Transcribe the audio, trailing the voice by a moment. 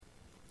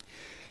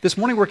This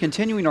morning we're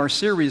continuing our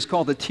series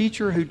called The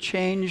Teacher Who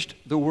Changed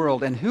the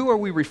World. And who are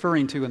we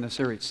referring to in the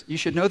series? You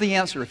should know the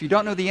answer. If you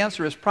don't know the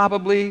answer, it's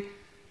probably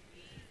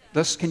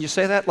this. Can you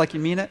say that like you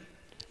mean it?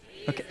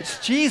 Okay, it's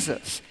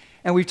Jesus.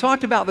 And we've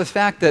talked about the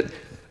fact that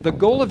the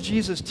goal of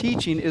Jesus'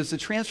 teaching is the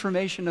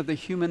transformation of the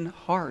human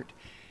heart.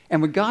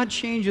 And when God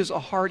changes a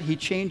heart, He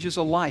changes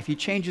a life. He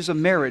changes a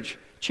marriage,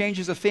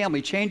 changes a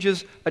family,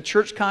 changes a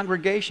church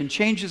congregation,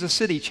 changes a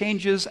city,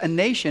 changes a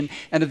nation,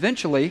 and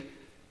eventually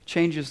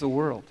changes the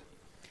world.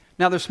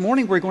 Now, this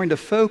morning we're going to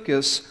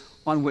focus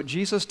on what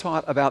Jesus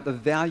taught about the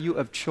value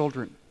of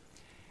children.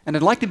 And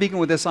I'd like to begin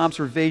with this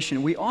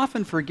observation. We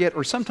often forget,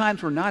 or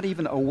sometimes we're not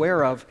even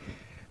aware of,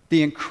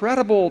 the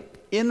incredible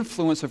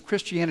influence of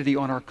Christianity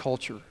on our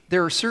culture.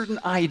 There are certain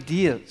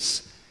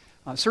ideas,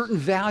 certain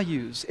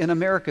values in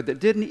America that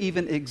didn't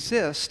even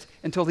exist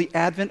until the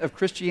advent of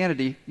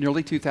Christianity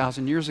nearly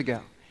 2,000 years ago.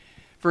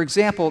 For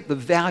example, the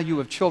value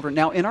of children.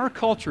 Now, in our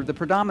culture, the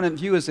predominant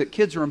view is that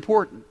kids are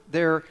important.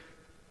 They're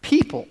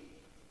people.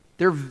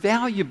 They're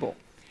valuable.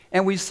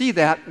 And we see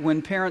that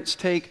when parents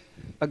take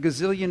a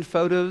gazillion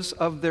photos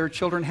of their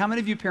children. How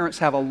many of you parents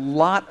have a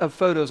lot of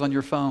photos on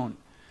your phone?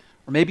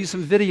 Or maybe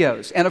some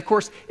videos. And of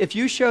course, if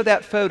you show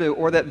that photo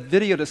or that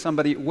video to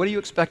somebody, what do you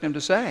expect them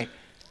to say?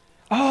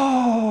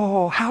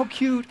 Oh, how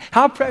cute,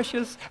 how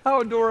precious,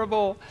 how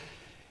adorable.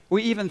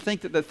 We even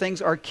think that the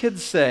things our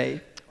kids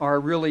say are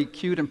really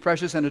cute and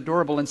precious and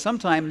adorable and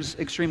sometimes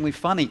extremely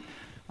funny.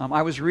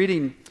 I was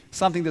reading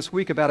something this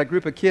week about a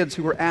group of kids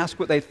who were asked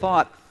what they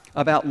thought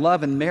about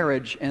love and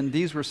marriage, and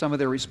these were some of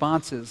their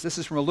responses. This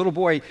is from a little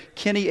boy,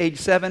 Kenny, age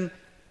 7.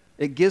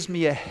 It gives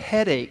me a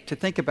headache to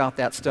think about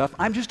that stuff.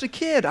 I'm just a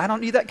kid. I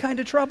don't need that kind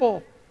of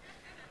trouble.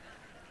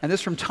 And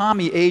this from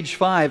Tommy, age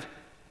 5.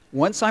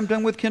 Once I'm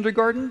done with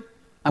kindergarten,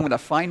 I'm going to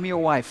find me a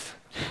wife.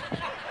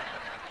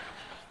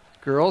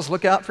 Girls,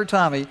 look out for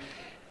Tommy.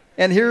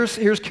 And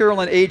here's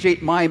Carolyn, age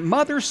 8. My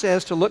mother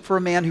says to look for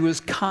a man who is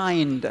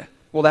kind.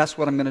 Well, that's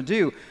what I'm going to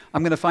do.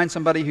 I'm going to find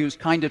somebody who's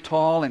kind of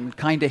tall and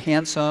kind of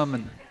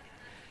handsome.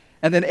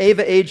 And then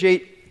Ava, age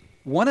 8.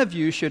 One of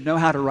you should know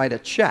how to write a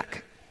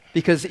check.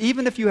 Because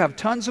even if you have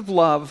tons of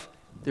love,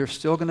 there's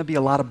still going to be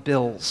a lot of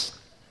bills.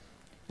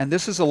 And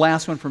this is the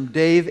last one from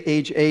Dave,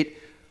 age 8.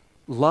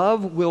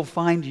 Love will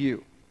find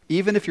you,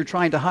 even if you're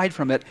trying to hide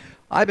from it.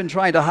 I've been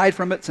trying to hide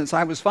from it since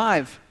I was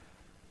 5.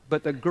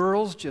 But the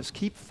girls just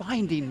keep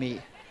finding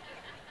me.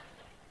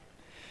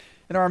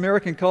 In our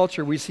American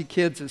culture, we see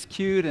kids as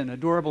cute and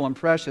adorable and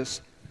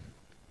precious.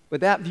 But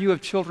that view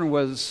of children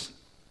was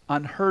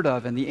unheard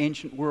of in the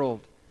ancient world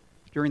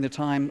during the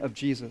time of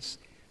Jesus.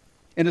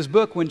 In his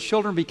book, When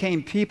Children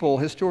Became People,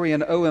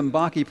 historian O.M.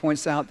 Bakke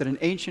points out that in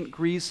ancient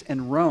Greece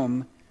and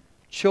Rome,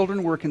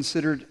 children were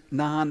considered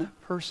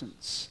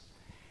non-persons.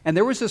 And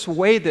there was this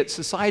way that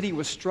society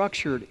was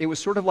structured. It was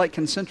sort of like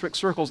concentric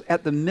circles.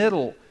 At the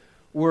middle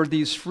were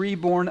these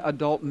free-born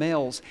adult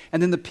males.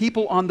 And then the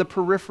people on the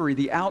periphery,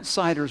 the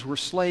outsiders, were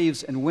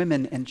slaves and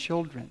women and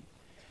children.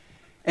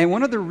 And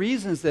one of the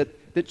reasons that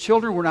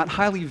children were not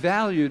highly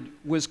valued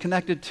was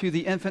connected to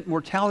the infant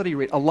mortality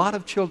rate. A lot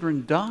of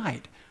children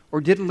died or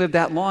didn't live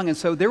that long. And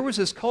so there was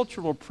this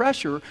cultural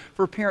pressure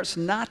for parents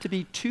not to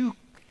be too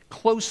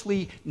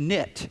closely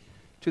knit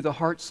to the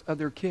hearts of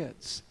their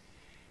kids.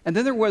 And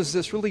then there was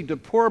this really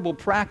deplorable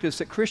practice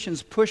that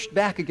Christians pushed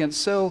back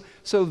against so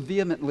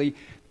vehemently.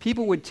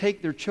 People would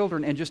take their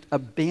children and just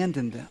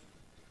abandon them.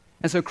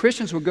 And so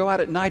Christians would go out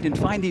at night and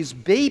find these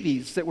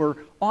babies that were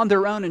on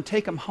their own and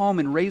take them home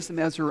and raise them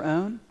as their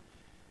own.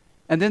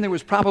 And then there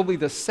was probably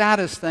the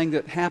saddest thing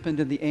that happened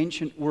in the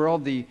ancient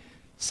world, the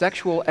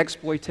sexual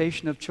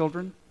exploitation of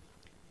children.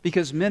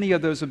 Because many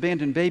of those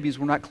abandoned babies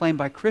were not claimed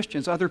by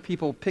Christians. Other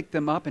people picked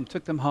them up and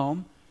took them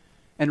home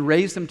and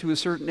raised them to a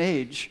certain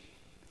age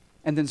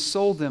and then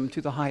sold them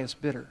to the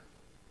highest bidder.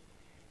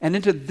 And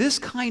into this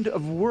kind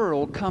of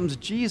world comes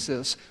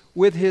Jesus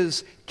with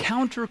his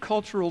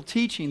countercultural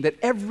teaching that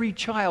every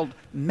child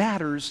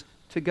matters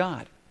to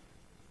God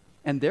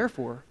and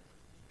therefore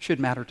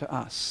should matter to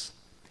us.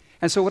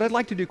 And so what I'd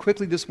like to do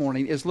quickly this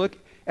morning is look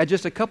at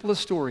just a couple of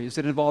stories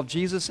that involve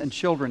Jesus and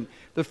children.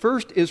 The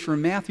first is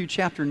from Matthew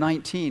chapter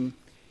 19,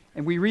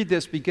 and we read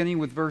this beginning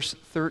with verse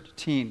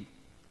 13.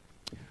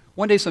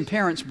 One day some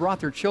parents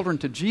brought their children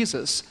to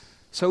Jesus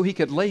so he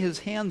could lay his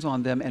hands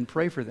on them and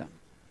pray for them.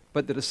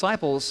 But the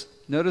disciples,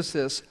 notice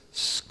this,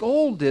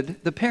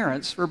 scolded the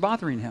parents for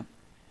bothering him.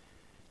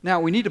 Now,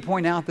 we need to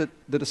point out that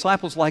the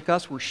disciples, like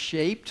us, were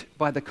shaped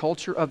by the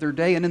culture of their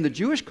day. And in the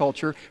Jewish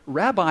culture,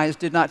 rabbis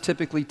did not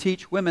typically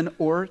teach women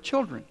or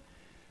children.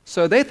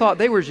 So they thought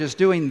they were just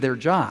doing their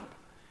job.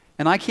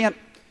 And I can't,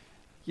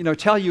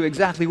 tell you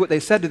exactly what they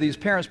said to these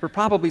parents, but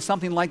probably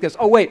something like this.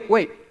 Oh,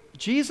 wait.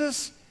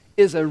 Jesus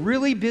is a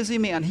really busy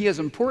man. He has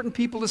important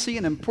people to see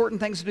and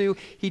important things to do.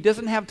 He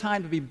doesn't have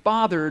time to be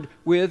bothered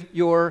with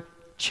your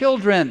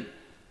children.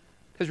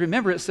 Because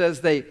remember, it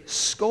says they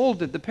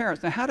scolded the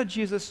parents. Now, how did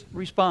Jesus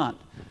respond?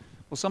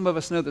 Well, some of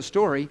us know the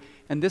story,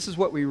 and this is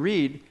what we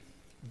read.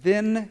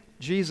 Then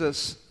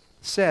Jesus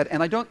said,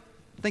 and I don't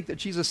think that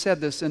Jesus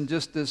said this in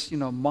just this,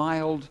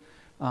 mild,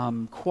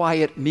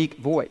 quiet, meek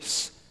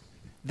voice.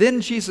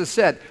 Then Jesus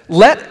said,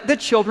 "Let the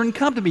children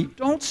come to me.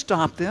 Don't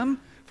stop them,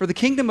 for the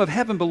kingdom of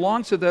heaven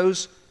belongs to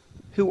those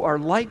who are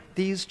like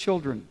these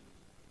children."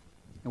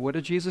 And what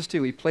did Jesus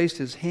do? He placed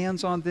his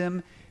hands on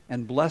them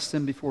and blessed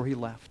them before he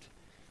left.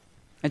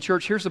 And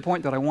church, here's the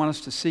point that I want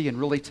us to see and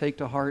really take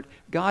to heart.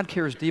 God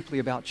cares deeply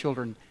about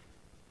children,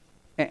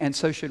 and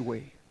so should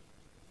we.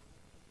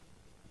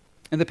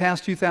 In the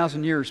past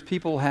 2,000 years,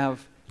 people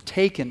have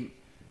taken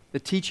the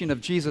teaching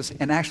of Jesus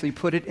and actually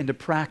put it into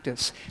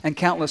practice. And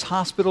countless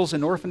hospitals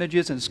and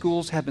orphanages and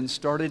schools have been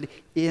started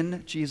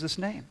in Jesus'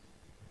 name.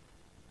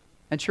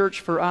 And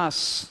church, for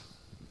us,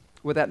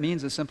 what that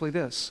means is simply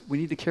this. We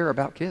need to care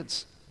about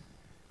kids.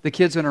 The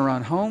kids in our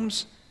own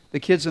homes, the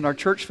kids in our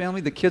church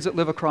family, the kids that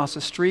live across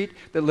the street,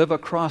 that live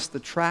across the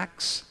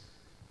tracks,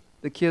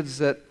 the kids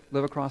that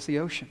live across the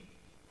ocean.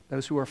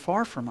 Those who are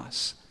far from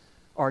us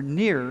are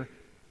near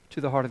to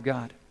the heart of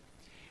God.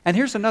 And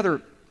here's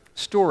another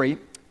story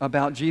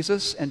about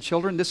Jesus and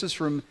children. This is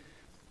from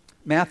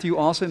Matthew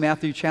also,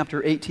 Matthew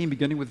chapter 18,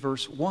 beginning with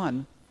verse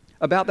 1.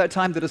 About that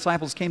time, the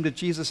disciples came to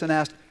Jesus and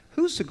asked,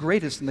 "Who's the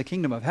greatest in the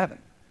kingdom of heaven?"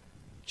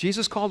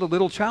 Jesus called a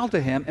little child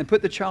to him and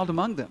put the child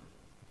among them.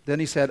 Then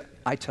he said,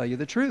 "I tell you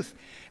the truth.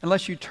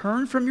 Unless you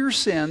turn from your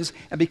sins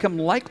and become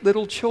like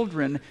little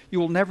children, you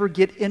will never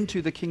get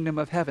into the kingdom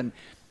of heaven."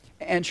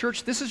 And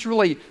church, this is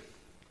really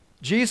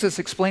Jesus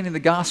explaining the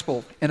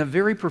gospel in a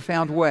very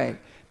profound way,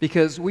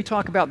 because we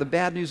talk about the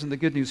bad news and the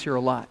good news here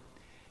a lot.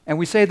 And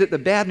we say that the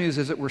bad news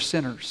is that we're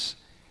sinners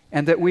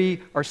and that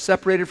we are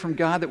separated from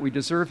God, that we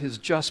deserve his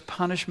just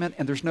punishment,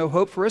 and there's no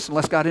hope for us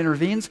unless God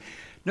intervenes.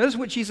 Notice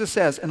what Jesus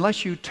says,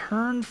 unless you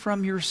turn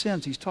from your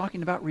sins. He's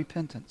talking about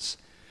repentance,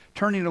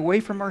 turning away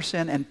from our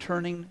sin and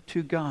turning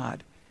to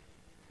God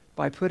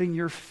by putting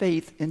your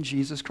faith in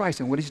Jesus Christ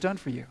and what he's done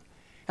for you.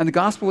 And the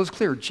gospel is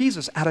clear.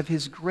 Jesus, out of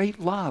his great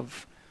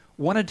love,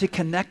 wanted to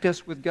connect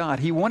us with God.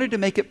 He wanted to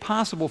make it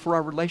possible for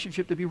our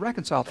relationship to be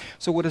reconciled.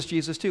 So what does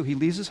Jesus do? He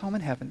leaves his home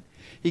in heaven.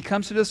 He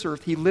comes to this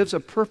earth. He lives a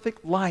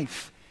perfect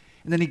life.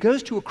 And then he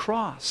goes to a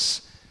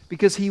cross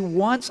because he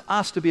wants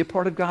us to be a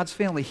part of God's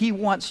family. He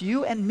wants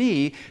you and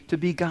me to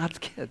be God's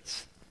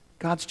kids,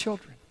 God's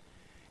children.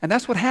 And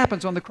that's what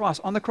happens on the cross.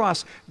 On the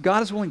cross,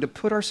 God is willing to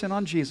put our sin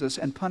on Jesus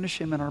and punish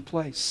him in our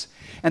place.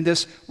 And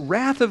this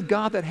wrath of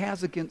God that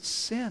has against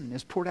sin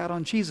is poured out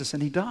on Jesus,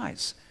 and he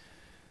dies.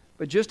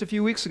 But just a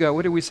few weeks ago,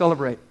 what did we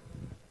celebrate?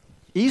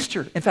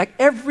 Easter. In fact,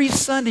 every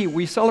Sunday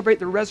we celebrate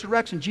the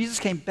resurrection. Jesus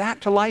came back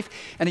to life,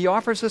 and he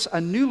offers us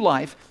a new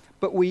life,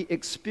 but we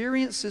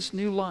experience this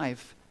new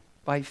life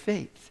by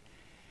faith.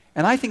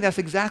 And I think that's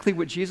exactly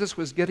what Jesus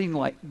was getting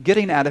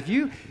at. If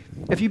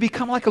you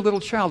become like a little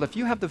child, if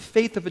you have the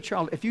faith of a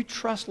child, if you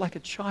trust like a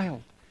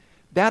child,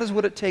 that is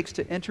what it takes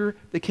to enter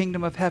the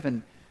kingdom of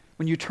heaven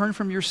when you turn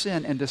from your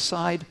sin and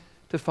decide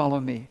to follow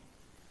me.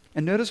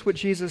 And notice what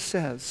Jesus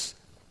says.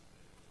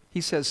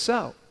 He says,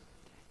 "So,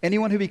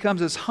 anyone who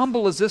becomes as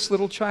humble as this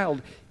little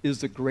child is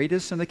the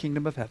greatest in the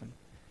kingdom of heaven.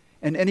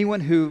 And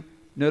anyone who,"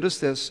 notice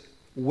this,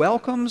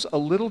 "welcomes a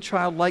little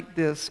child like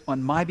this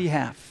on my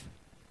behalf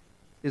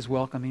is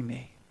welcoming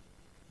me."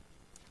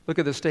 Look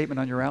at the statement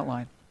on your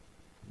outline.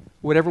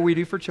 Whatever we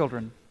do for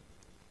children,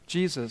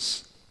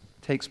 Jesus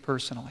takes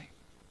personally.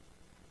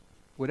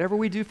 Whatever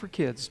we do for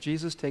kids,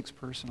 Jesus takes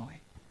personally.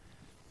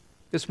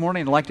 This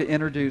morning, I'd like to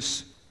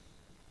introduce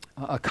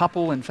a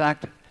couple, in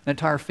fact, an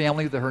entire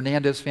family, the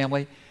Hernandez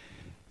family,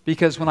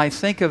 because when I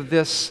think of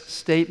this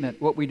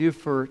statement, what we do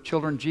for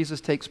children, Jesus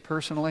takes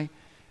personally,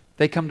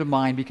 they come to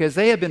mind because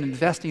they have been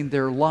investing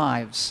their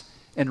lives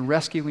in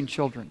rescuing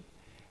children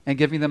and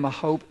giving them a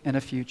hope and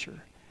a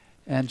future.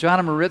 And John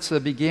and Maritza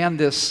began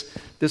this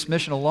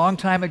mission a long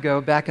time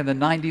ago. Back in the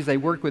 90s, they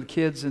worked with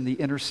kids in the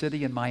inner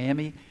city in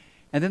Miami.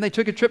 And then they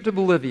took a trip to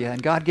Bolivia,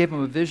 and God gave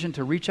them a vision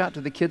to reach out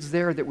to the kids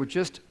there that were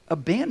just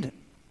abandoned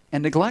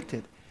and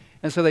neglected.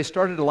 And so they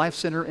started a life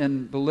center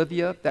in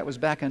Bolivia. That was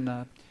back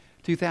in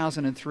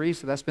 2003,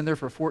 so that's been there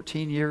for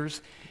 14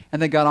 years.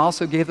 And then God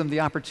also gave them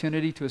the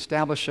opportunity to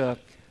establish a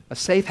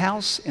safe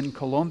house in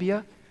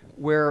Colombia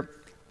where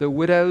the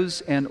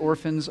widows and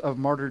orphans of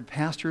martyred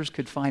pastors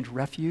could find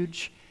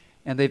refuge.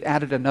 And they've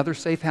added another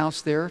safe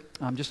house there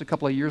just a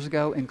couple of years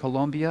ago in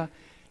Colombia.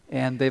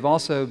 And they've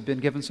also been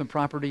given some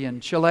property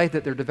in Chile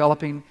that they're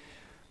developing.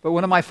 But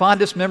one of my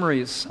fondest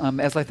memories,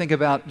 as I think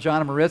about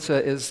John and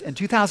Maritza, is in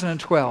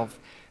 2012,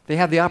 they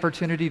had the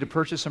opportunity to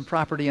purchase some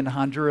property in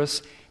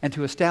Honduras and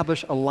to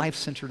establish a life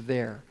center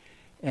there.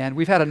 And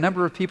we've had a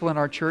number of people in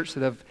our church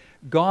that have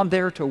gone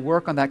there to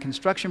work on that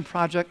construction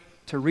project,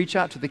 to reach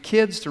out to the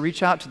kids, to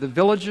reach out to the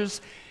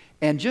villages,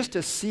 and just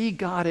to see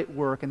God at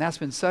work. And that's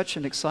been such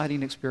an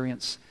exciting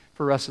experience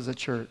for us as a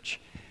church.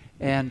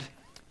 And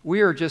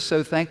we are just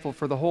so thankful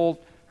for the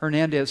whole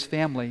Hernandez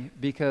family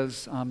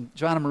because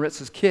John and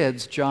Maritza's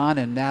kids, John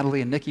and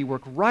Natalie and Nikki,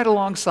 work right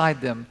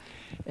alongside them.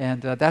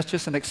 And that's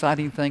just an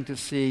exciting thing to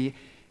see.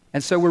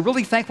 And so we're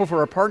really thankful for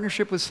our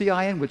partnership with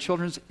CIN, with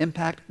Children's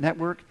Impact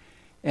Network.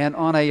 And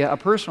on a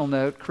personal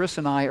note, Chris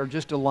and I are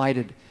just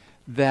delighted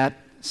that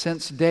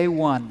since day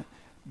one,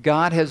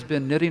 God has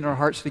been knitting our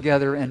hearts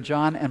together, and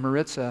John and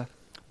Maritza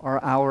are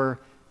our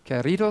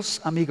queridos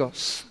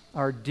amigos,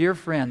 our dear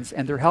friends,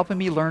 and they're helping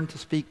me learn to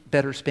speak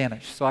better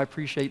Spanish, so I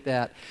appreciate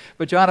that.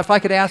 But John, if I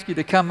could ask you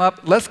to come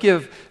up, let's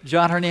give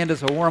John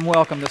Hernandez a warm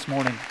welcome this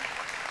morning.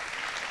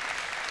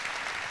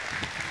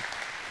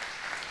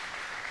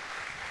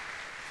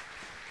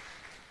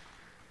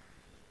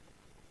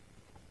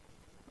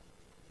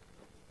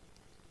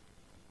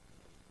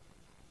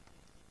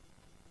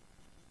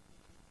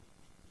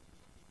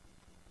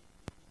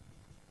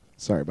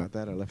 Sorry about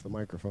that. I left the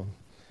microphone.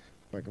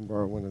 If I can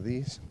borrow one of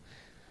these.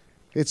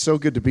 It's so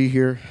good to be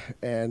here,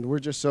 and we're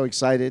just so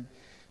excited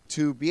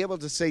to be able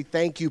to say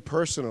thank you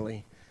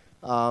personally.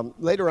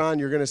 Later on,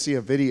 you're going to see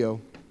a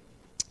video,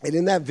 and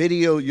in that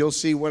video, you'll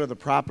see one of the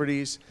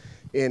properties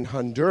in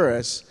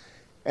Honduras,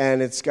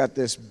 and it's got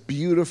this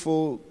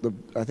beautiful,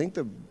 I think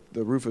the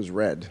roof is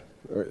red,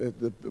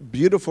 the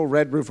beautiful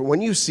red roof. And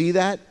when you see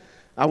that,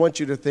 I want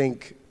you to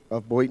think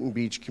of Boynton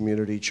Beach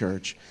Community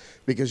Church,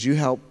 because you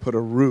helped put a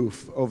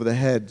roof over the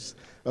heads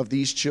of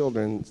these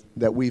children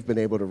that we've been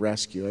able to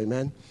rescue.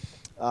 Amen.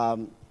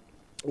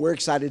 We're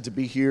excited to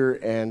be here,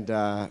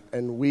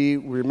 and we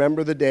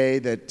remember the day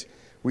that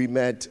we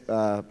met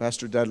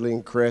Pastor Dudley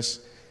and Chris,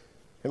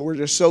 and we're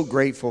just so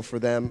grateful for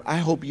them. I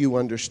hope you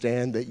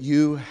understand that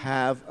you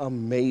have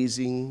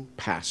amazing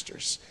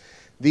pastors.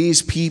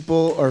 These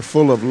people are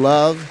full of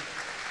love.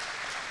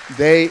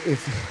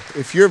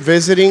 If you're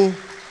visiting,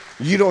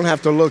 you don't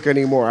have to look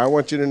anymore. I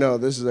want you to know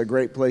this is a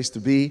great place to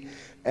be,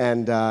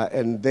 and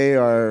they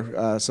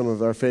are some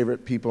of our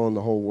favorite people in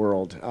the whole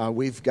world.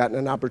 We've gotten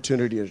an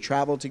opportunity to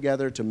travel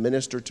together, to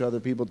minister to other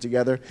people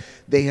together.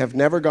 They have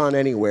never gone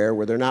anywhere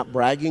where they're not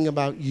bragging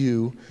about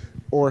you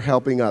or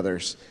helping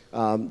others.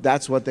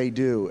 That's what they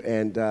do,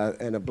 and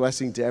a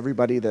blessing to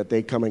everybody that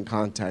they come in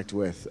contact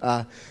with.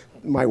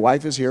 My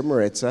wife is here,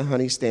 Maritza,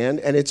 honey Stan,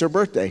 and it's her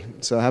birthday,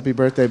 so happy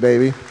birthday,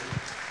 baby.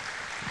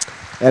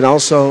 And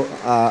also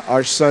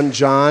our son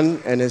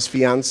John and his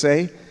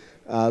fiancée,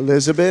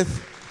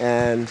 Elizabeth,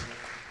 and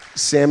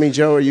Sammy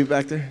Joe. Are you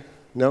back there?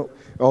 No?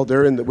 Oh,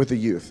 they're with the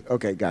youth.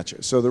 Okay,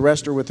 gotcha. So the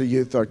rest are with the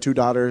youth, our two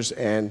daughters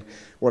and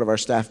one of our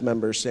staff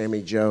members,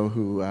 Sammy Joe,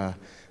 who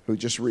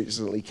just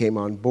recently came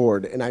on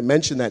board. And I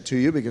mentioned that to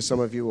you because some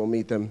of you will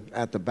meet them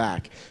at the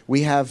back.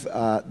 We have,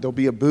 there'll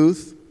be a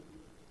booth.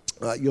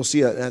 You'll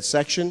see a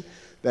section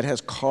that has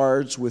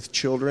cards with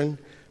children.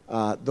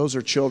 Those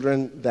are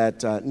children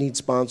that need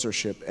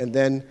sponsorship. And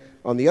then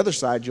on the other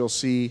side, you'll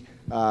see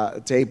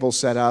a table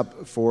set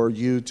up for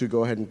you to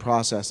go ahead and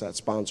process that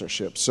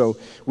sponsorship. So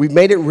we've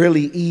made it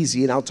really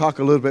easy, and I'll talk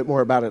a little bit more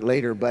about it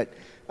later, but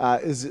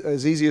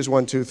as easy as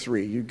 1, 2,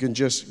 3. You can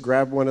just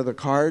grab one of the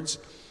cards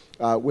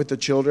with the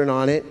children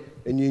on it,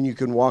 and then you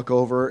can walk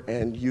over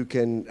and you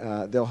can,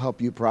 they'll help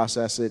you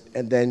process it,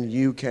 and then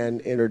you can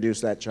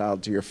introduce that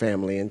child to your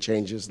family and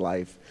change his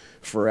life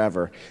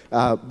forever.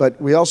 But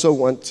we also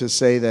want to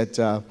say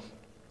that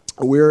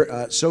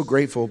we're so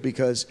grateful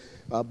because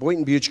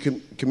Boynton Beach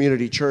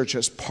Community Church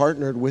has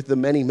partnered with the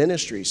many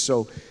ministries.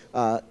 So,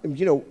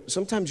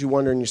 sometimes you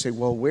wonder and you say,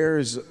 well, where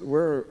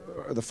are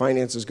the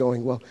finances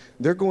going? Well,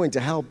 they're going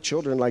to help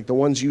children like the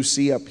ones you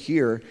see up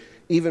here,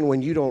 even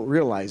when you don't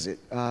realize it.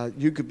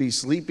 You could be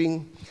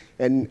sleeping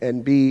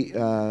and be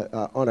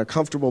on a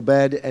comfortable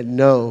bed and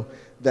know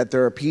that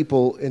there are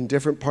people in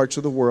different parts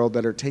of the world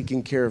that are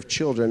taking care of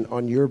children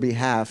on your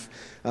behalf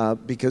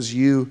because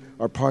you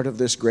are part of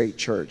this great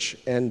church.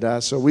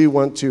 And so we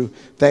want to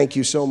thank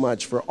you so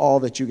much for all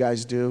that you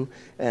guys do.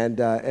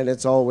 And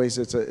it's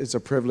a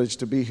privilege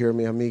to be here,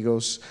 mi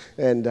amigos.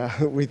 And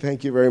we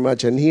thank you very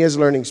much. And he is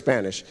learning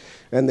Spanish,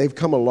 and they've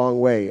come a long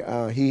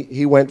way.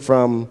 He went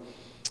from,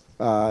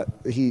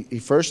 he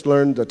first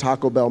learned the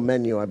Taco Bell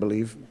menu, I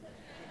believe,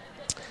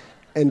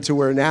 and to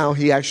where now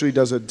he actually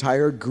does an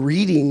entire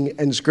greeting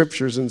and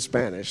scriptures in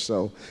Spanish.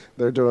 So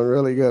they're doing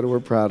really good.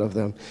 We're proud of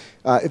them.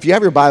 If you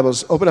have your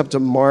Bibles, open up to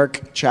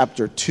Mark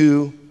chapter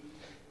 2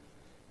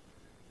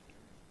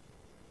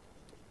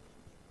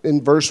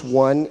 in verse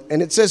 1.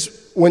 And it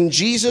says, when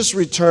Jesus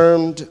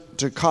returned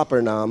to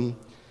Capernaum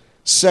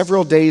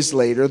several days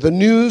later, the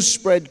news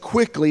spread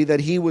quickly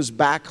that he was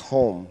back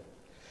home.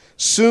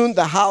 Soon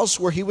the house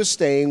where he was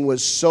staying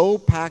was so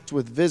packed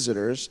with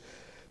visitors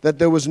that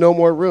there was no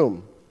more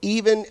room,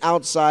 even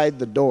outside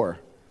the door.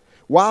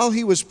 While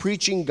he was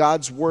preaching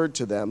God's word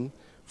to them,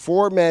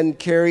 four men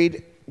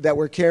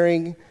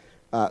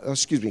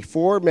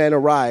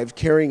arrived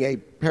carrying a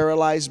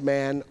paralyzed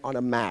man on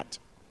a mat.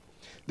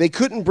 They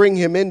couldn't bring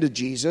him into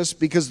Jesus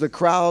because of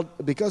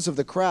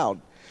the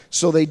crowd.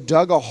 So they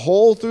dug a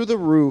hole through the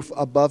roof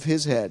above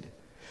his head.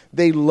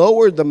 They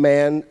lowered the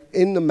man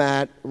in the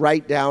mat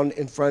right down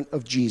in front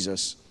of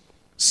Jesus.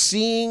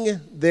 Seeing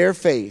their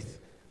faith,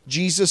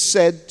 Jesus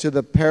said to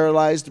the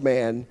paralyzed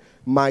man,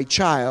 "My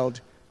child,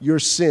 your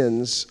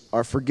sins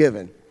are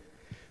forgiven."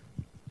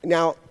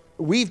 Now,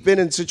 we've been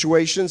in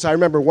situations, I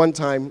remember one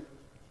time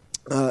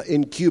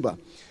in Cuba,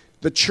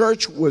 the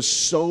church was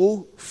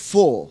so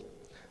full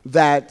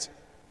that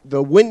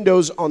the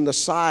windows on the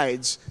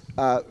sides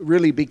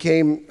really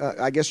became,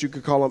 I guess you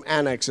could call them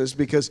annexes,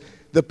 because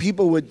the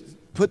people would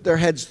put their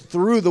heads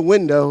through the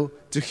window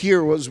to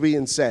hear what was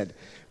being said.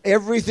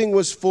 Everything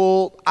was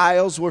full,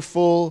 aisles were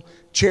full,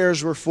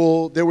 chairs were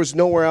full, there was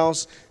nowhere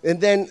else.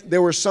 And then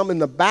there were some in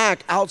the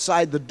back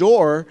outside the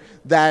door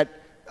that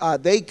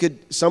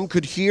some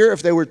could hear.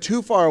 If they were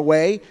too far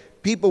away,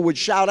 people would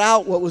shout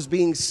out what was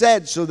being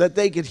said so that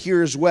they could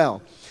hear as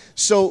well.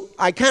 So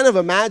I kind of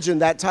imagine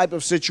that type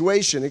of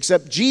situation,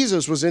 except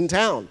Jesus was in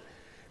town.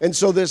 And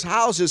so this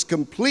house is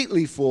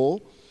completely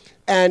full,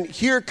 and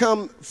here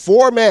come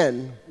 4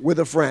 men with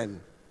a friend.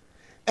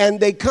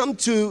 And they come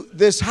to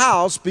this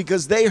house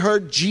because they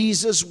heard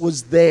Jesus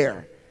was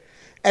there.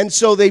 And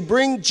so they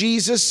bring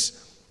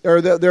Jesus, or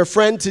their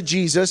friend, to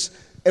Jesus,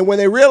 and when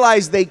they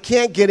realize they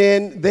can't get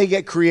in, they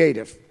get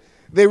creative.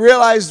 They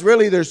realized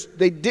really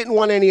they didn't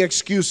want any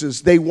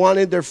excuses. They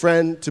wanted their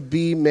friend to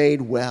be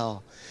made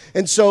well.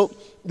 And so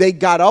they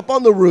got up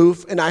on the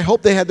roof, and I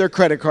hope they had their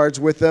credit cards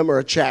with them or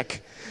a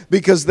check,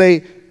 because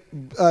they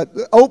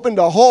opened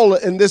a hole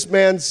in this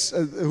man's,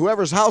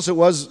 whoever's house it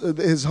was,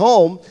 his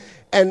home,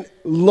 and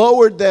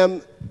lowered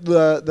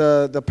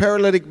the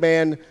paralytic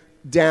man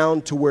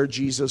down to where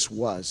Jesus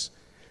was.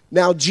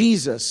 Now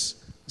Jesus,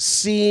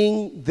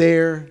 seeing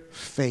their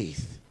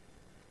faith.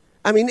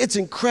 I mean, it's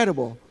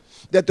incredible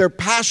that their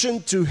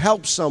passion to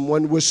help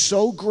someone was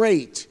so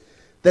great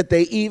that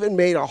they even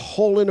made a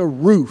hole in a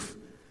roof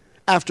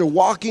after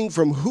walking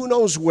from who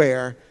knows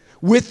where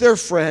with their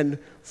friend,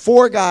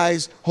 4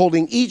 guys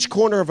holding each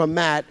corner of a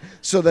mat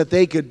so that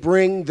they could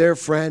bring their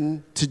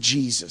friend to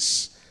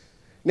Jesus.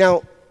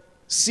 Now,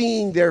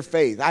 seeing their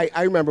faith.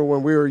 I remember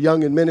when we were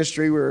young in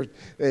ministry, we were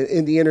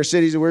in the inner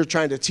cities, and we were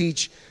trying to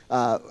teach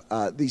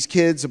these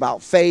kids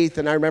about faith.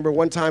 And I remember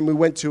one time we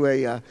went to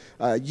a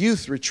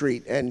youth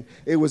retreat, and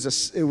I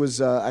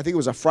think it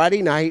was a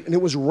Friday night, and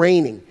it was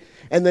raining.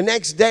 And the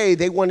next day,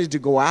 they wanted to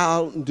go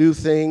out and do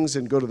things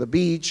and go to the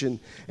beach.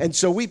 And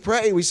so we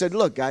prayed. We said,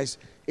 look, guys,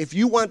 if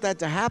you want that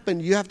to happen,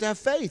 you have to have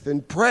faith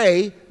and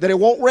pray that it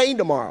won't rain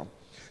tomorrow.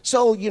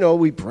 So,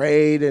 we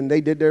prayed, and they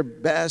did their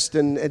best,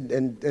 and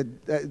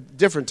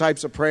different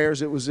types of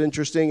prayers. It was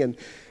interesting. And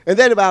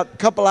then about a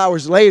couple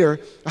hours later,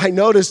 I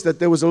noticed that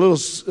there was a little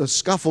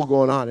scuffle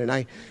going on. And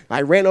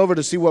I ran over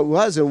to see what it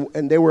was,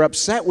 and they were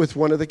upset with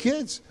one of the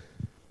kids.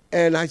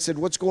 And I said,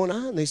 what's going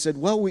on? They said,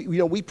 well,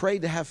 we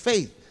prayed to have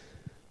faith.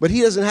 But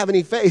he doesn't have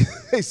any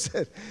faith. They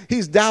said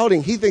he's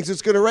doubting. He thinks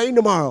it's going to rain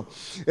tomorrow.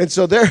 And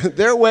so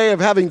their way of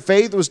having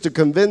faith was to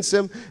convince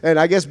him and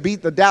I guess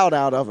beat the doubt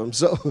out of him.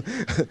 So,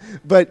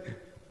 but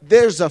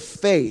there's a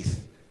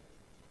faith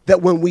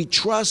that when we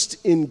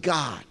trust in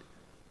God,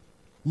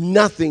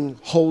 nothing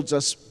holds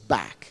us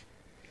back.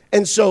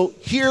 And so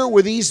here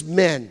were these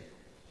men.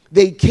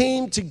 They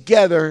came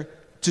together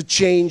to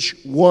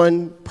change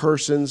one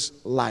person's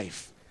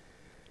life.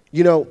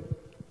 If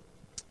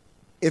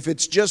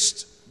it's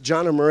just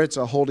John and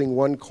Maritza holding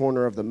one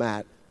corner of the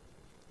mat,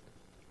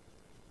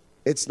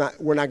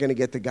 we're not going to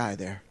get the guy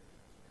there.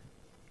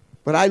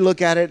 But I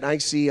look at it and I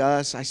see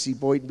us, I see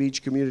Boynton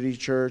Beach Community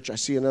Church, I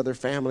see another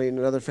family and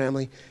another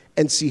family,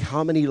 and see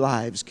how many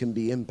lives can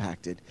be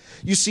impacted.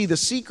 You see, the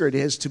secret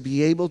is to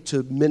be able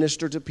to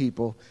minister to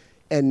people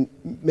and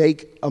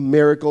make a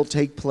miracle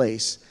take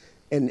place,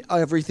 and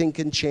everything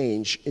can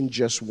change in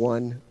just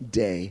one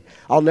day.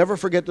 I'll never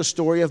forget the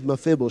story of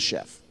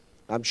Mephibosheth.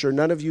 I'm sure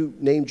none of you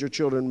named your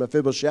children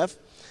Mephibosheth,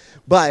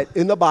 but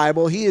in the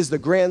Bible, he is the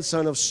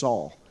grandson of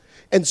Saul.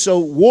 And so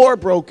war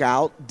broke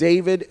out,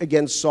 David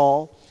against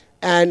Saul,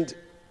 and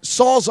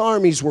Saul's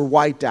armies were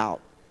wiped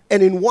out.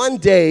 And in one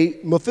day,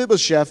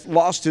 Mephibosheth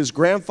lost his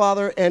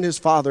grandfather and his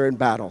father in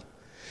battle.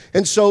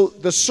 And so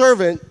the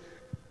servant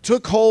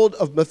took hold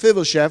of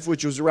Mephibosheth,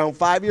 which was around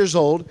 5 years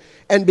old,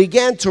 and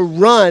began to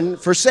run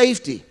for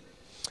safety.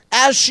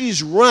 As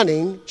she's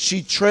running,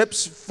 she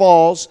trips,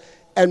 falls,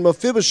 and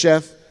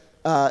Mephibosheth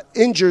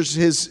injures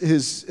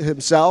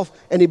himself,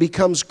 and he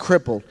becomes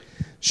crippled.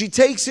 She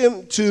takes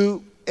him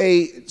to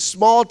a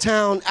small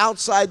town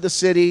outside the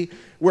city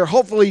where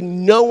hopefully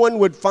no one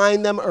would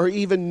find them or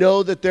even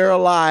know that they're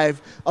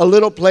alive, a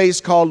little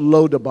place called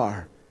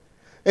Lodabar.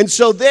 And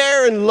so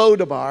there in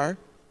Lodabar,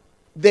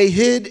 they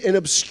hid in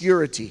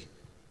obscurity.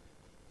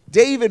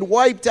 David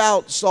wiped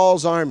out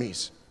Saul's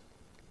armies.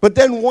 But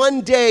then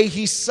one day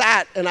he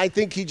sat, and I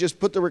think he just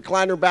put the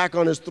recliner back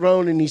on his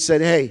throne, and he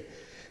said, hey,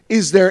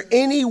 is there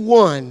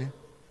anyone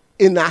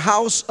in the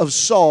house of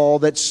Saul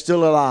that's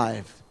still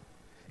alive?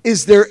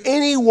 Is there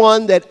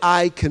anyone that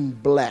I can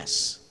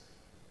bless?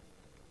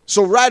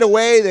 So right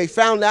away they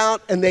found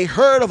out, and they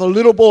heard of a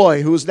little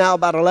boy who was now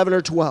about 11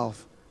 or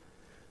 12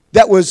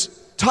 that was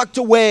tucked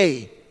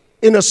away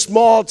in a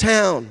small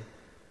town.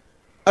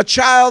 A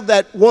child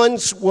that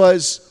once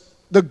was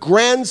the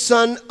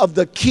grandson of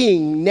the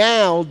king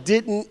now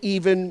didn't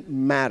even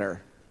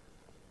matter.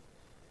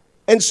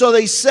 And so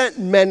they sent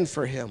men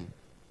for him.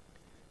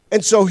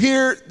 And so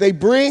here they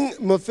bring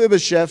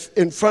Mephibosheth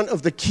in front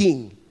of the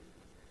king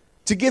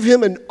to give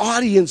him an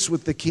audience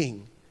with the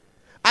king.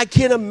 I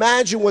can't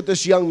imagine what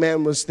this young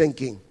man was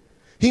thinking.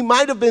 He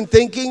might have been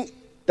thinking,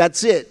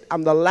 That's it.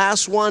 I'm the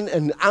last one,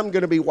 and I'm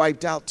going to be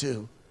wiped out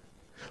too.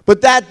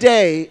 But that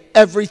day,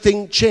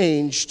 everything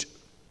changed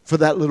for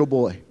that little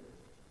boy.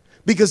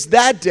 Because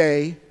that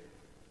day,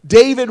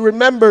 David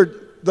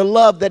remembered the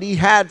love that he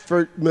had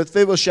for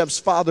Mephibosheth's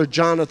father,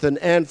 Jonathan,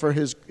 and for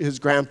his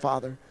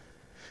grandfather.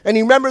 And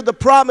he remembered the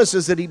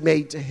promises that he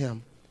made to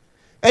him.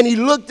 And he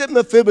looked at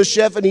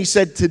Mephibosheth and he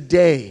said,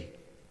 today,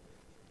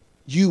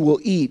 you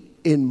will eat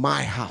in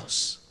my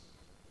house.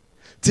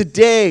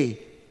 Today,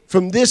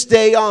 from this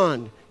day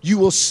on, you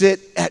will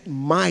sit at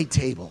my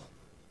table.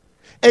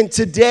 And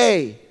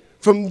today,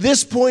 from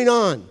this point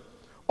on,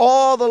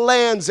 all the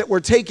lands that were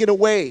taken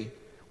away,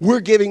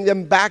 we're giving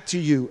them back to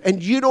you.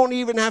 And you don't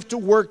even have to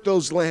work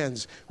those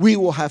lands. We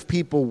will have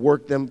people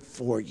work them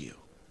for you.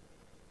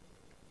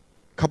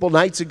 A couple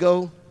nights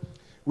ago,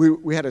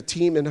 we had a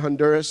team in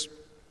Honduras,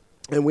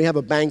 and we have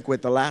a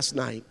banquet the last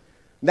night.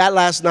 That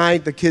last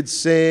night, the kids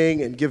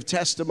sing and give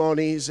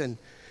testimonies, and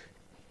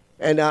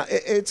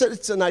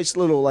it's a nice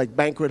little like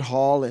banquet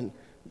hall, and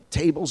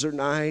tables are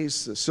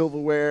nice, the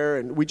silverware,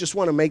 and we just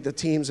want to make the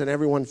teams and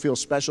everyone feel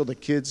special. The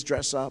kids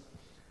dress up.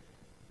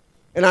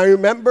 And I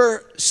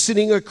remember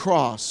sitting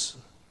across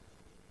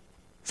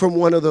from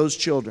one of those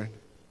children.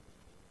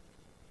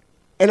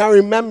 And I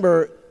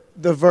remember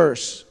the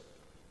verse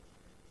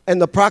and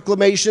the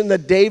proclamation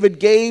that David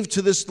gave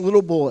to this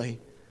little boy,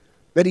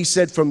 that he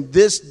said, from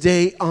this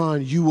day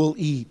on, you will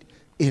eat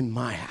in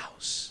my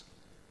house.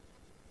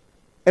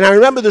 And I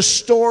remember the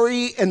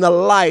story and the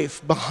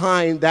life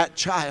behind that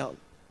child.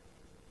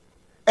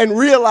 And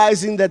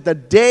realizing that the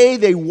day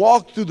they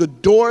walked through the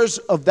doors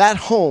of that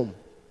home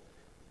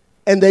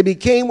and they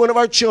became one of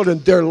our children,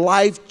 their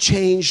life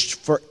changed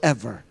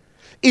forever.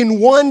 In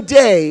one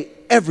day,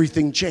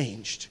 everything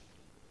changed.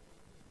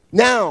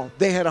 Now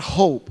they had a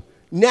hope.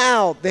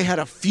 Now they had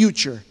a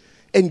future.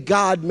 And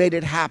God made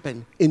it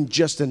happen in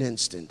just an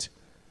instant.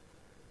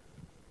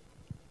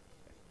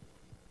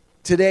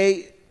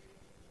 Today,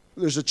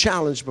 there's a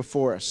challenge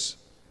before us.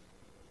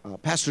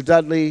 Pastor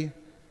Dudley,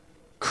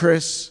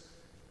 Chris,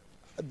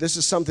 this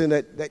is something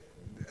that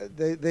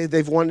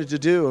they've wanted to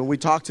do, and we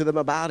talked to them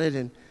about it,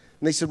 and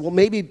they said, well,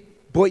 maybe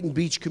Boynton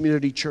Beach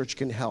Community Church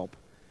can help.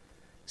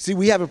 See,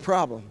 we have a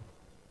problem,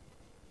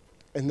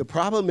 and the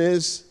problem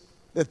is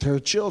that there are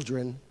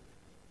children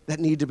that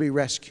need to be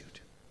rescued.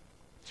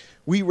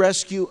 We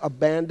rescue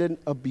abandoned,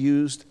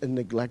 abused, and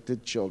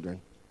neglected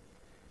children.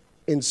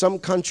 In some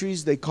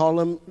countries, they call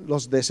them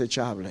los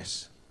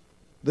desechables,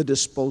 the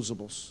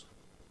disposables.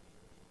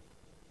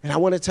 And I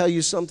want to tell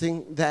you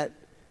something, that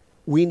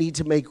we need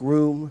to make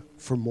room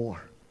for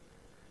more.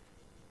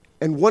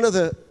 And one of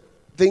the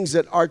things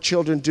that our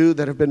children do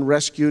that have been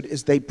rescued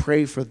is they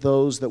pray for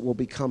those that will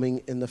be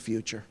coming in the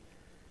future.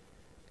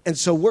 And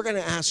so we're going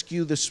to ask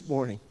you this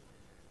morning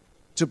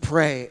to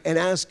pray and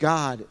ask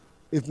God,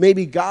 if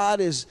maybe God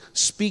is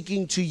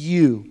speaking to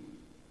you,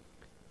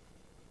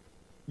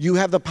 you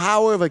have the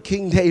power of a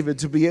King David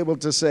to be able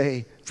to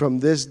say,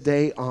 from this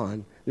day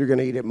on, you're going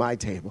to eat at my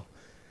table.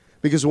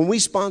 Because when we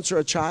sponsor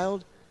a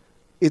child,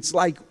 it's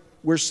like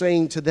we're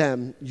saying to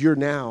them, you're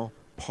now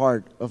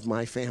part of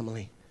my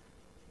family.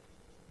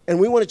 And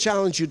we want to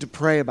challenge you to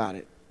pray about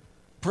it.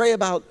 Pray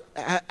about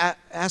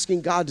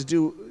asking God to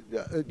do,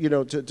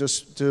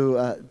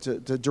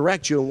 to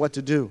direct you on what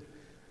to do.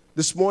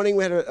 This morning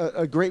we had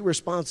a great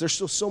response. There's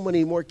still so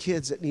many more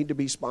kids that need to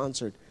be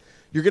sponsored.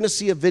 You're going to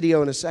see a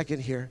video in a second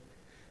here.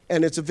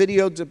 And it's a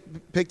video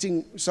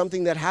depicting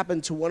something that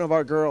happened to one of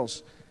our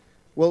girls.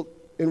 Well,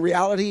 in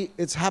reality,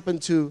 it's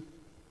happened to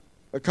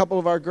a couple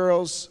of our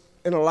girls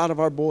and a lot of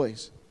our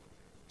boys.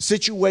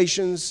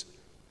 Situations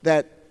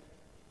that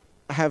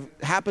have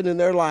happened in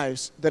their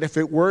lives that if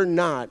it were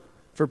not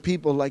for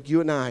people like you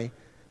and I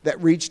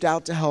that reached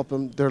out to help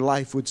them, their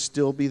life would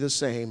still be the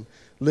same,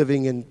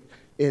 living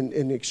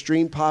in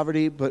extreme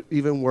poverty, but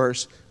even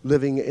worse,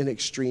 living in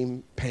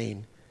extreme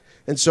pain.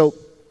 And so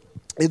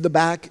in the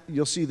back,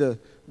 you'll see the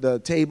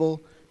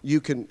table. You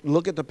can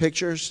look at the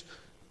pictures,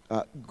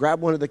 grab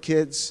one of the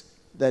kids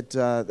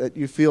that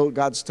you feel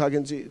God's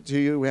tugging to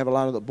you. We have a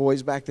lot of the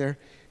boys back there.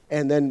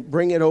 And then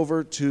bring it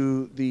over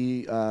to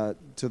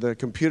the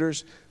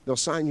computers. They'll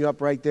sign you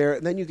up right there.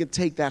 And then you can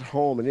take that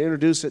home and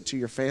introduce it to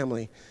your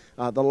family,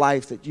 the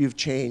life that you've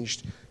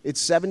changed.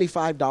 It's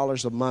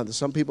 $75 a month.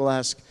 Some people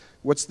ask,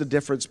 what's the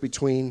difference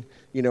between,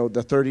 the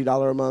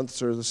 $30 a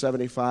month or the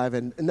 $75?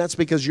 And that's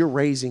because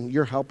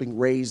you're helping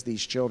raise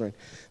these children.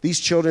 These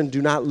children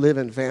do not live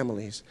in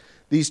families.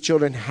 These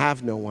children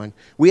have no one.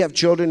 We have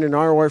children in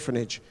our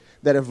orphanage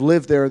that have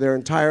lived there their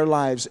entire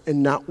lives,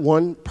 and not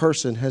one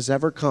person has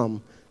ever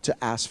come to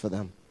ask for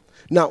them.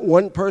 Not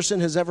one person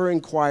has ever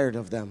inquired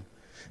of them.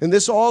 And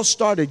this all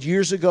started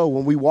years ago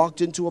when we walked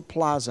into a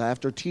plaza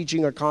after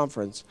teaching a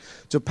conference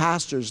to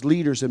pastors,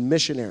 leaders, and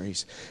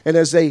missionaries. And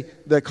as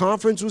the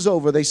conference was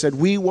over, they said,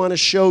 we want to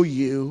show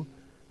you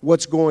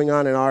what's going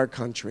on in our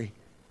country.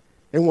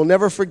 And we'll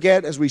never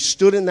forget, as we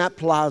stood in that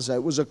plaza,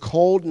 it was a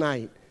cold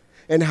night,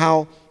 and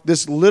how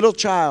this little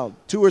child,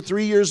 2 or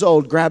 3 years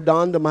old, grabbed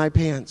onto my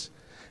pants,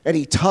 and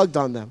he tugged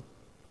on them.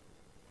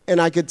 And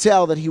I could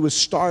tell that he was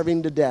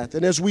starving to death.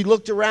 And as we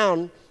looked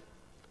around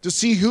to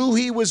see who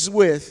he was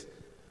with,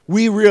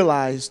 we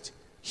realized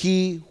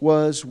he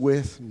was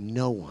with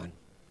no one.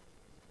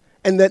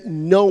 And that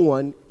no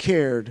one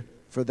cared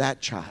for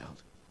that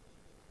child.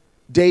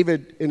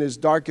 David, in his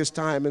darkest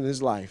time in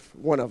his life,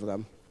 one of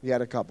them, he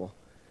had a couple,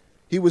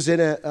 he was in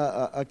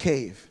a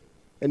cave,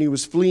 and he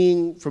was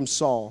fleeing from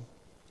Saul.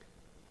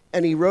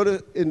 And he wrote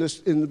it in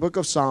the book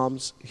of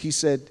Psalms. He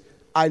said,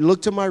 I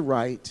looked to my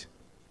right,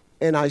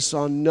 and I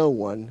saw no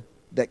one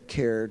that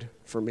cared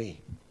for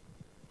me.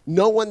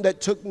 No one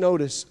that took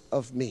notice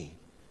of me.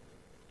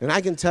 And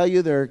I can tell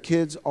you there are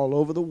kids all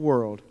over the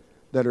world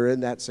that are in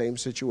that same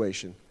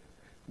situation.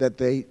 That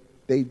they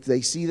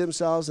see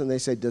themselves and they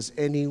say, does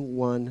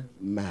anyone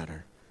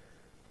matter?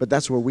 But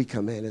that's where we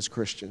come in as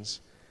Christians.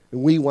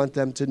 And we want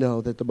them to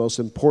know that the most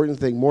important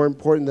thing, more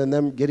important than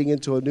them getting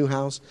into a new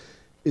house,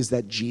 is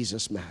that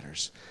Jesus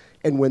matters.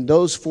 And when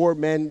those 4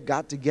 men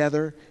got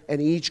together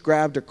and each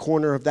grabbed a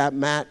corner of that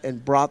mat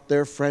and brought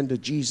their friend to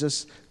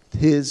Jesus,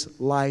 his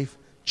life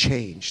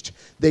changed.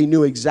 They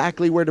knew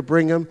exactly where to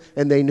bring him,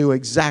 and they knew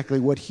exactly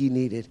what he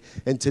needed.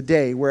 And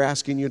today we're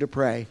asking you to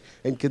pray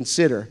and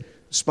consider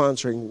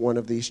sponsoring one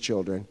of these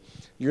children.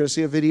 You're going to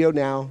see a video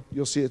now.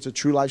 You'll see it's a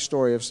true life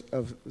story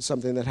of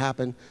something that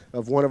happened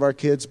of one of our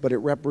kids, but it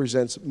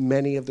represents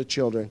many of the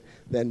children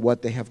and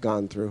what they have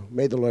gone through.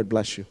 May the Lord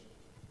bless you.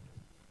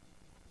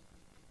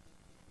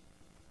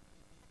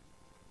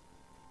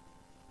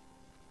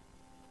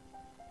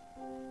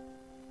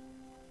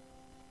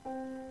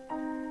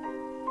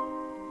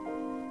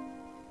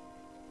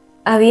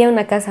 Había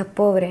una casa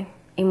pobre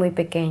y muy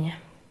pequeña,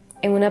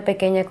 en una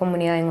pequeña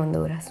comunidad en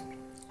Honduras.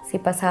 Si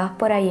pasabas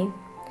por allí,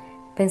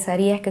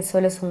 pensarías que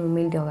solo es un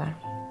humilde hogar.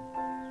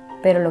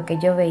 Pero lo que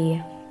yo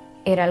veía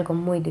era algo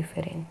muy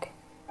diferente.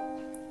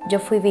 Yo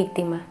fui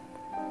víctima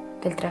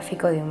del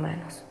tráfico de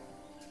humanos.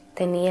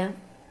 Tenía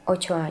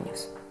 8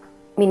 años.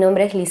 Mi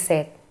nombre es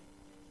Lisette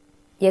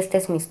y esta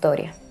es mi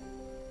historia.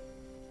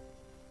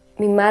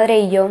 Mi madre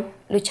y yo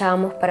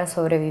luchábamos para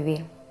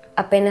sobrevivir.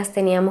 Apenas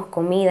teníamos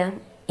comida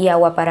y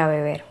agua para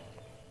beber.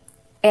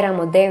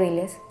 Éramos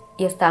débiles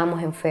y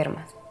estábamos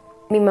enfermas.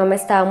 Mi mamá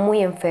estaba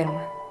muy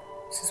enferma.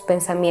 Sus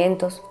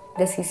pensamientos,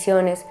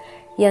 decisiones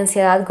y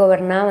ansiedad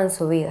gobernaban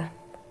su vida.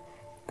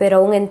 Pero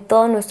aún en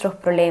todos nuestros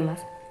problemas,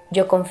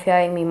 yo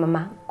confiaba en mi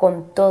mamá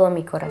con todo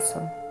mi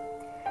corazón.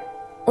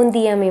 Un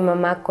día mi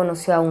mamá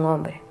conoció a un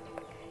hombre.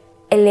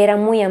 Él era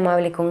muy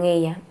amable con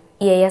ella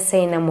y ella se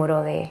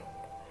enamoró de él.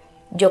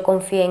 Yo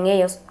confié en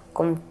ellos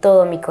con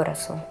todo mi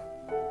corazón.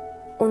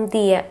 Un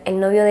día, el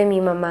novio de mi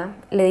mamá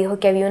le dijo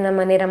que había una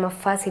manera más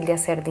fácil de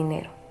hacer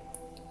dinero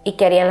y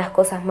que harían las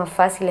cosas más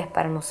fáciles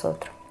para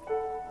nosotros.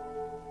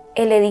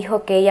 Él le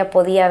dijo que ella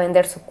podía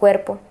vender su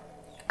cuerpo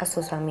a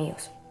sus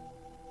amigos.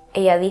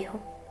 Ella dijo,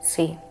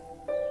 sí.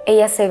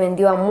 Ella se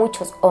vendió a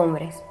muchos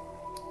hombres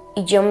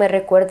y yo me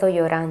recuerdo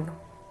llorando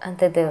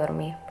antes de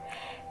dormir,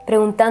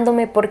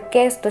 preguntándome por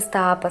qué esto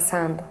estaba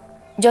pasando.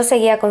 Yo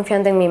seguía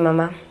confiando en mi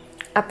mamá,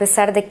 a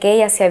pesar de que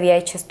ella se había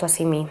hecho esto a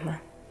sí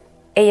misma.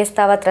 Ella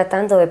estaba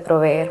tratando de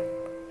proveer,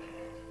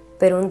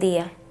 pero un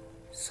día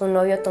su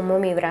novio tomó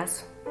mi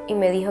brazo y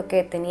me dijo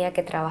que tenía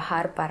que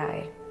trabajar para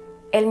él.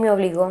 Él me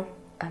obligó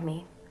a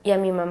mí y a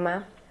mi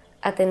mamá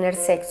a tener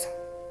sexo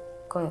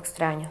con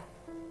extraños.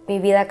 Mi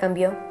vida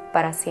cambió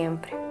para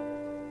siempre.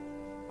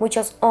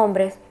 Muchos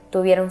hombres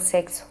tuvieron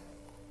sexo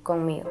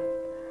conmigo.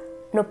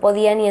 No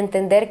podía ni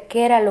entender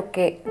qué era lo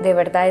que de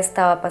verdad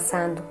estaba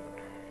pasando.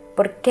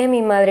 ¿Por qué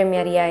mi madre me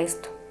haría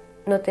esto?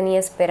 No tenía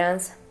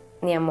esperanza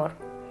ni amor.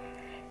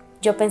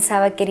 Yo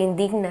pensaba que era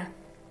indigna,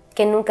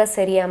 que nunca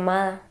sería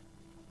amada.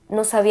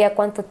 No sabía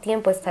cuánto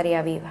tiempo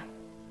estaría viva.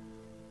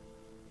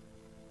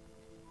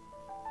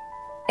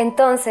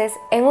 Entonces,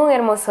 en un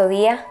hermoso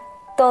día,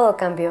 todo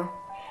cambió.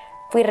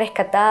 Fui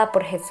rescatada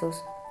por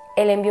Jesús.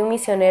 Él envió un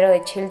misionero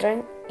de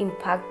Children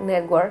Impact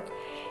Network.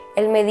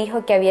 Él me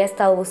dijo que había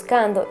estado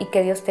buscando y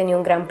que Dios tenía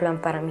un gran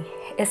plan para mí.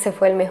 Ese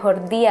fue el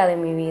mejor día de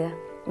mi vida.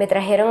 Me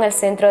trajeron al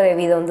Centro de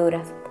Vida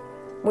Honduras.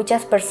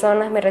 Muchas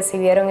personas me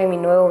recibieron en mi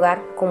nuevo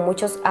hogar con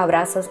muchos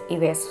abrazos y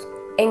besos.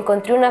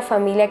 Encontré una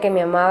familia que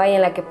me amaba y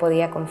en la que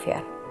podía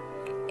confiar.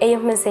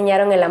 Ellos me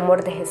enseñaron el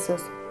amor de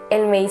Jesús.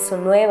 Él me hizo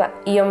nueva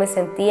y yo me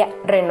sentía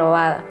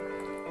renovada.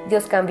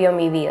 Dios cambió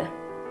mi vida.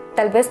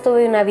 Tal vez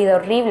tuve una vida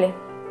horrible,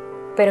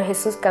 pero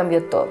Jesús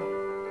cambió todo.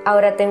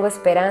 Ahora tengo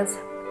esperanza,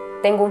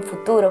 tengo un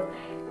futuro.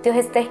 Dios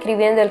está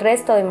escribiendo el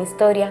resto de mi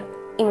historia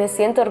y me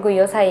siento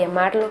orgullosa de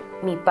llamarlo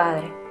mi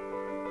Padre.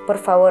 Por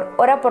favor,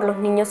 ora por los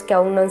niños que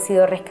aún no han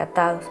sido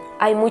rescatados.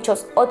 Hay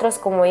muchos otros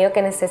como yo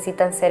que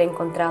necesitan ser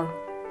encontrados.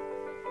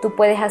 Tú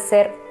puedes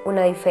hacer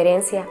una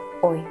diferencia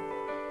hoy.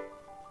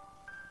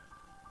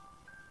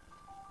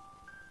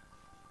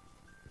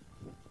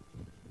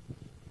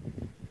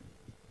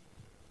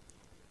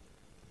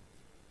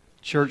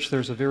 Church,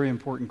 there's a very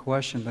important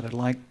question that I'd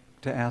like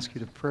to ask you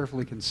to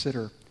prayerfully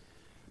consider.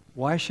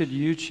 Why should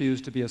you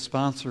choose to be a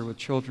sponsor with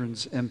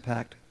Children's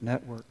Impact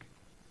Network?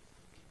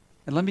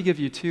 And let me give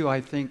you two, I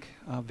think,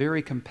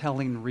 very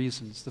compelling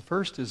reasons. The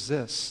first is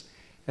this.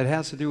 It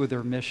has to do with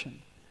their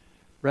mission,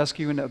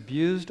 rescuing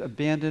abused,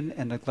 abandoned,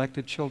 and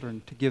neglected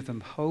children to give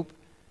them hope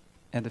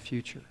and a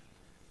future.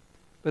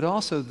 But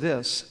also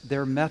this,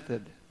 their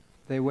method,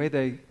 the way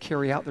they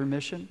carry out their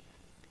mission,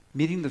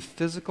 meeting the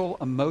physical,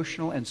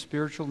 emotional, and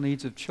spiritual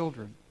needs of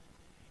children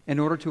in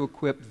order to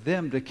equip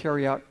them to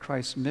carry out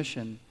Christ's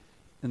mission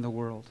in the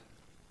world.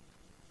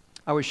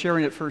 I was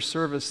sharing at first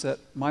service that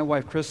my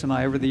wife Chris and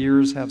I over the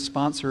years have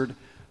sponsored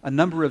a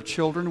number of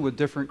children with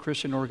different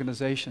Christian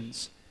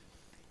organizations.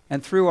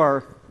 And through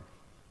our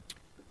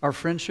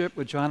friendship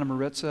with John and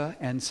Maritza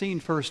and seeing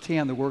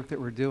firsthand the work that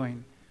we're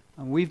doing,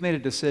 we've made a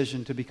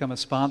decision to become a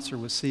sponsor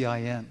with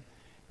CIN,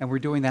 and we're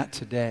doing that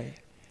today.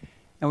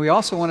 And we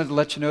also wanted to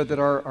let you know that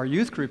our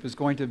youth group is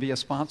going to be a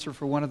sponsor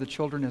for one of the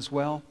children as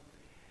well.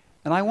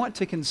 And I want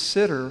to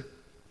consider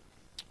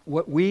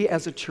what we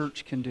as a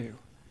church can do.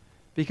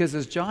 Because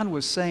as John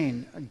was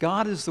saying,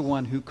 God is the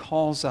one who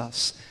calls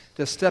us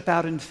to step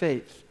out in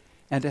faith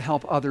and to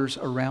help others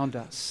around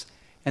us.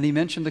 And he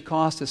mentioned the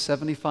cost is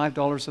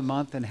 $75 a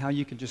month and how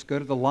you can just go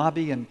to the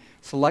lobby and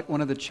select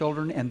one of the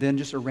children and then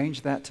just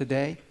arrange that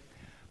today.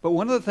 But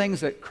one of the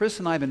things that Chris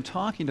and I have been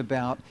talking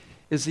about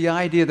is the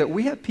idea that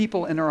we have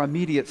people in our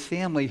immediate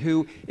family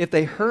who, if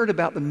they heard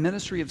about the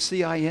ministry of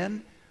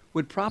CIN,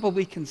 would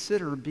probably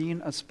consider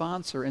being a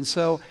sponsor. And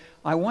so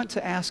I want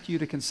to ask you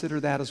to consider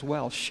that as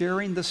well,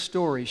 sharing the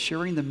story,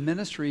 sharing the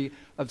ministry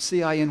of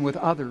CIN with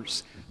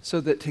others so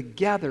that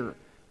together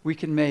we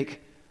can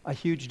make a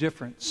huge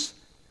difference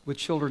with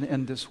children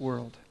in this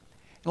world.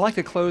 I'd like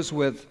to close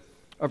with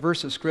a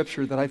verse of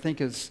Scripture that I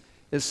think is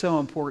so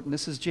important.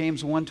 This is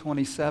James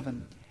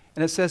 1:27,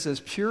 and it says, "As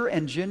pure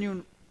and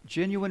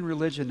genuine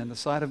religion in the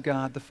sight of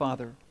God the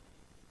Father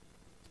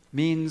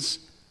means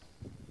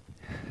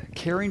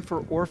caring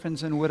for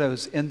orphans and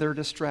widows in their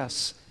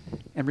distress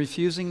and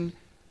refusing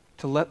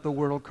to let the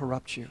world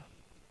corrupt you."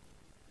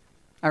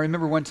 I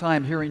remember one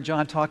time hearing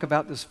John talk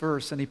about this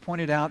verse, and he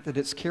pointed out that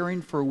it's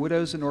caring for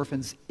widows and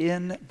orphans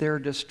in their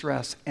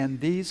distress, and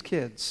these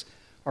kids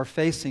are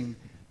facing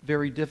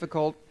very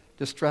difficult,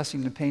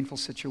 distressing, and painful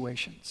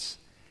situations.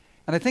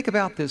 And I think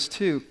about this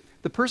too.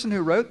 The person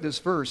who wrote this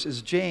verse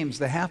is James,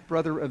 the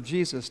half-brother of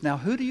Jesus. Now,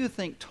 who do you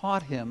think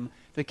taught him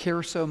to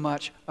care so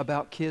much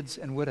about kids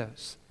and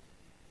widows?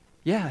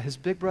 Yeah, his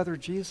big brother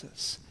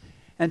Jesus.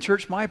 And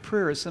church, my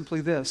prayer is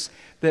simply this,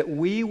 that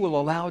we will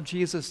allow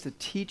Jesus to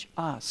teach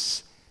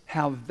us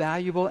how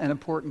valuable and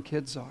important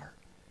kids are,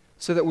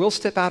 so that we'll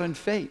step out in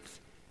faith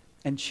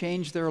and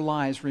change their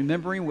lives,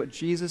 remembering what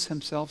Jesus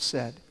himself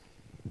said.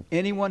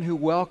 Anyone who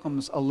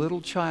welcomes a little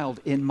child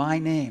in my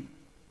name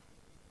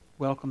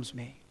welcomes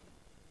me.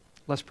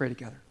 Let's pray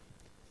together.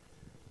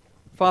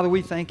 Father,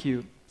 we thank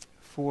you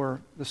for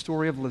the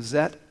story of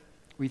Lizette.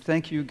 We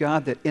thank you,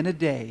 God, that in a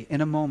day,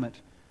 in a moment,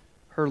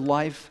 her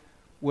life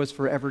was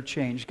forever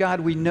changed. God,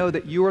 we know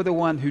that you are the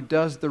one who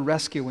does the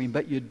rescuing,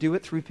 but you do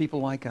it through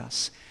people like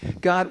us.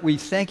 God, we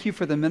thank you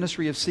for the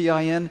ministry of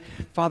CIN.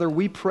 Father,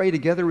 we pray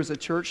together as a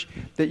church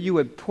that you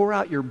would pour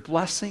out your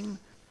blessing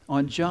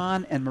on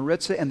John and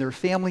Maritza and their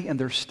family and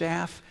their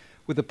staff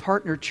with the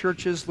partner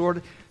churches.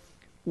 Lord,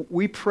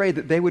 we pray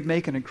that they would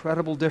make an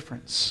incredible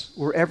difference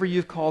wherever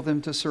you've called them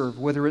to serve,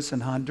 whether it's in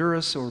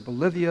Honduras or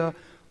Bolivia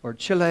or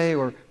Chile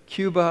or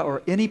Cuba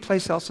or any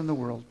place else in the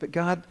world. But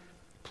God,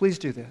 please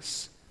do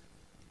this.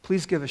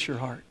 Please give us your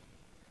heart.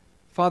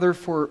 Father,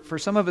 for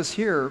some of us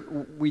here,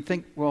 we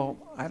think, well,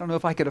 I don't know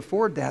if I could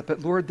afford that,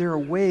 but Lord, there are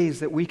ways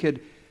that we could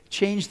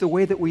change the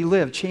way that we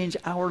live, change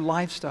our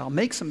lifestyle,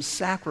 make some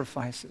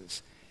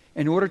sacrifices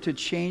in order to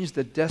change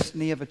the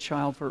destiny of a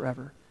child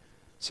forever.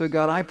 So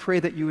God, I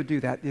pray that you would do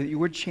that you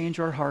would change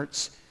our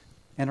hearts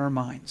and our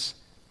minds.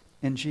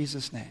 In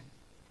Jesus' name,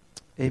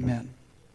 amen.